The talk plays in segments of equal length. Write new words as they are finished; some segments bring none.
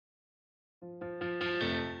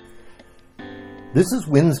This is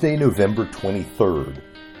Wednesday, November 23rd.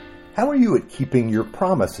 How are you at keeping your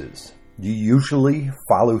promises? Do you usually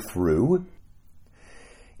follow through?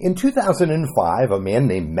 In 2005, a man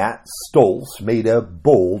named Matt Stoltz made a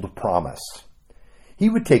bold promise. He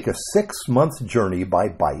would take a 6-month journey by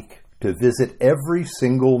bike to visit every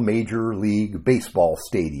single Major League Baseball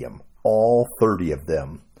stadium, all 30 of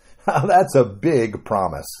them. That's a big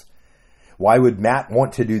promise. Why would Matt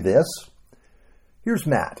want to do this? Here's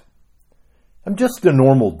Matt. I'm just a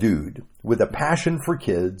normal dude with a passion for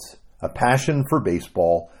kids, a passion for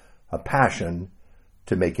baseball, a passion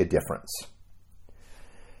to make a difference.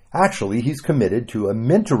 Actually, he's committed to a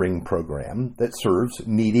mentoring program that serves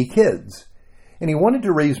needy kids, and he wanted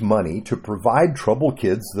to raise money to provide troubled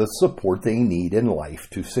kids the support they need in life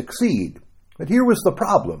to succeed. But here was the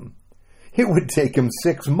problem. It would take him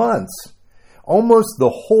 6 months, almost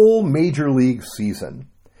the whole Major League season.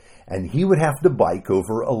 And he would have to bike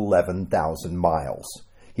over 11,000 miles.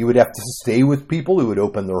 He would have to stay with people who would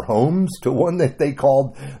open their homes to one that they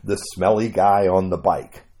called the smelly guy on the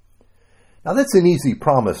bike. Now that's an easy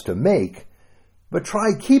promise to make, but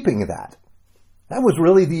try keeping that. That was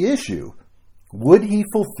really the issue. Would he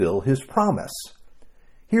fulfill his promise?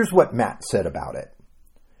 Here's what Matt said about it.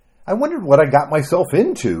 I wondered what I got myself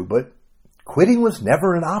into, but quitting was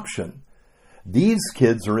never an option. These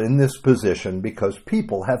kids are in this position because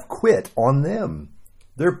people have quit on them.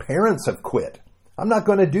 Their parents have quit. I'm not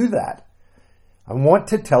going to do that. I want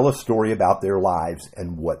to tell a story about their lives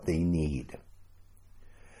and what they need.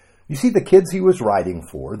 You see, the kids he was writing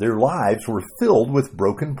for, their lives were filled with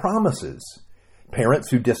broken promises.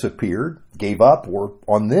 Parents who disappeared, gave up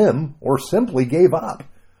on them, or simply gave up.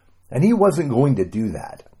 And he wasn't going to do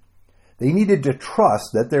that. They needed to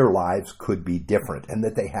trust that their lives could be different and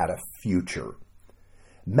that they had a future.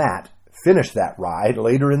 Matt finished that ride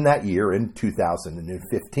later in that year in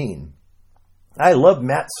 2015. I love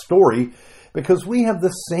Matt's story because we have the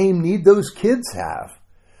same need those kids have.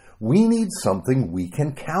 We need something we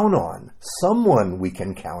can count on, someone we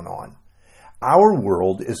can count on. Our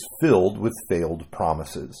world is filled with failed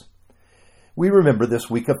promises. We remember this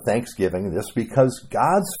week of Thanksgiving this because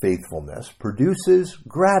God's faithfulness produces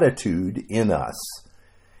gratitude in us.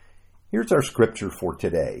 Here's our scripture for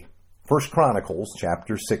today. 1 Chronicles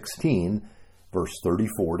chapter 16, verse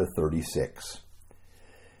 34 to 36.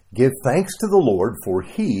 Give thanks to the Lord, for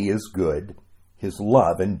he is good. His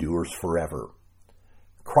love endures forever.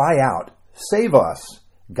 Cry out, save us,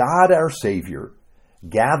 God our Savior.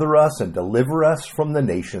 Gather us and deliver us from the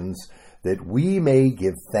nations, that we may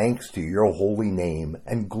give thanks to your holy name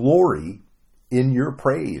and glory in your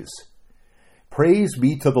praise. Praise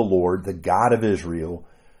be to the Lord, the God of Israel,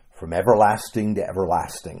 from everlasting to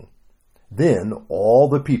everlasting. Then all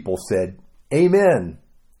the people said, Amen,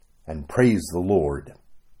 and praise the Lord.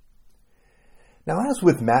 Now, as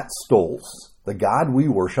with Matt Stoltz, the God we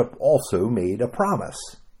worship also made a promise.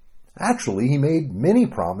 Actually, he made many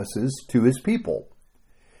promises to his people.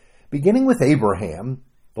 Beginning with Abraham,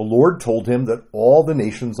 the Lord told him that all the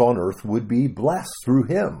nations on earth would be blessed through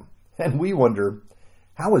him. And we wonder,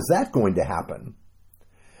 how is that going to happen?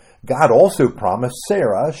 God also promised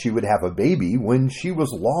Sarah she would have a baby when she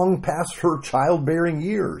was long past her childbearing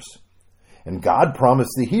years. And God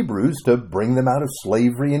promised the Hebrews to bring them out of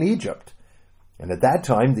slavery in Egypt. And at that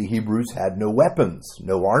time, the Hebrews had no weapons,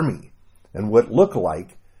 no army, and what looked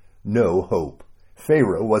like no hope.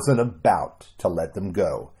 Pharaoh wasn't about to let them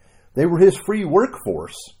go. They were his free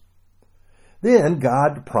workforce. Then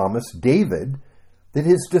God promised David that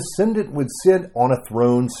his descendant would sit on a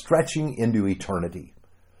throne stretching into eternity.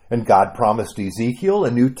 And God promised Ezekiel a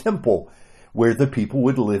new temple where the people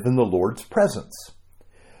would live in the Lord's presence.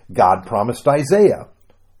 God promised Isaiah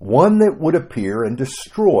one that would appear and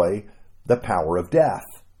destroy the power of death.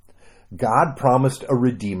 God promised a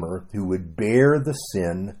Redeemer who would bear the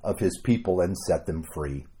sin of his people and set them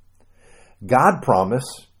free. God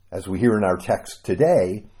promised, as we hear in our text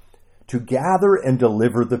today, to gather and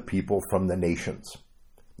deliver the people from the nations.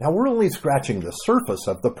 Now, we're only scratching the surface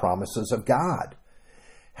of the promises of God.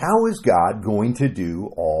 How is God going to do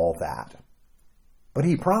all that? But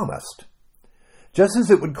he promised. Just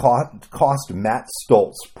as it would cost Matt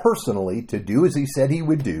Stoltz personally to do as he said he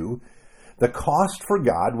would do, the cost for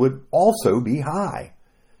God would also be high.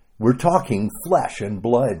 We're talking flesh and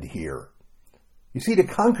blood here. You see, to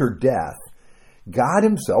conquer death, God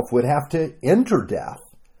himself would have to enter death.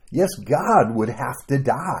 Yes, God would have to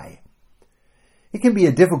die. It can be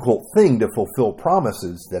a difficult thing to fulfill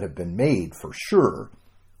promises that have been made, for sure.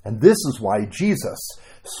 And this is why Jesus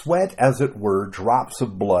sweat, as it were, drops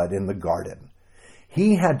of blood in the garden.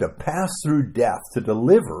 He had to pass through death to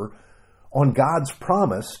deliver on God's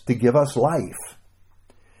promise to give us life,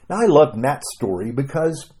 Now, I love Matt's story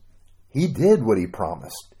because he did what he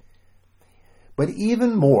promised. But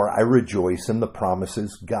even more, I rejoice in the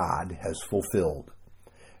promises God has fulfilled.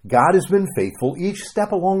 God has been faithful each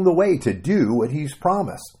step along the way to do what he's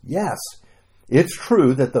promised. Yes, it's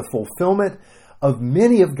true that the fulfillment of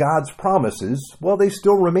many of God's promises, well, they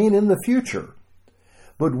still remain in the future.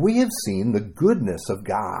 But we have seen the goodness of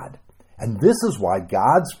God, and this is why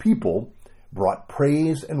God's people brought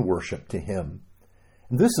praise and worship to him.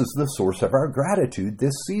 And this is the source of our gratitude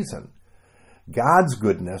this season. God's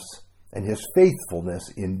goodness and his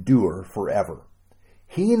faithfulness endure forever.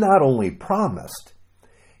 He not only promised,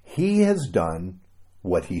 he has done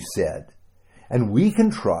what he said. And we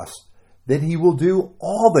can trust that he will do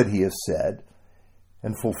all that he has said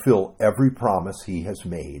and fulfill every promise he has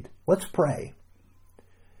made. Let's pray.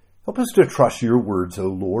 Help us to trust your words, O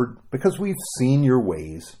Lord, because we've seen your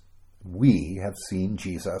ways. We have seen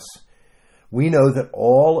Jesus. We know that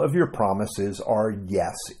all of your promises are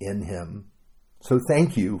yes in him. So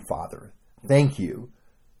thank you, Father. Thank you.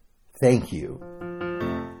 Thank you.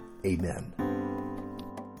 Amen.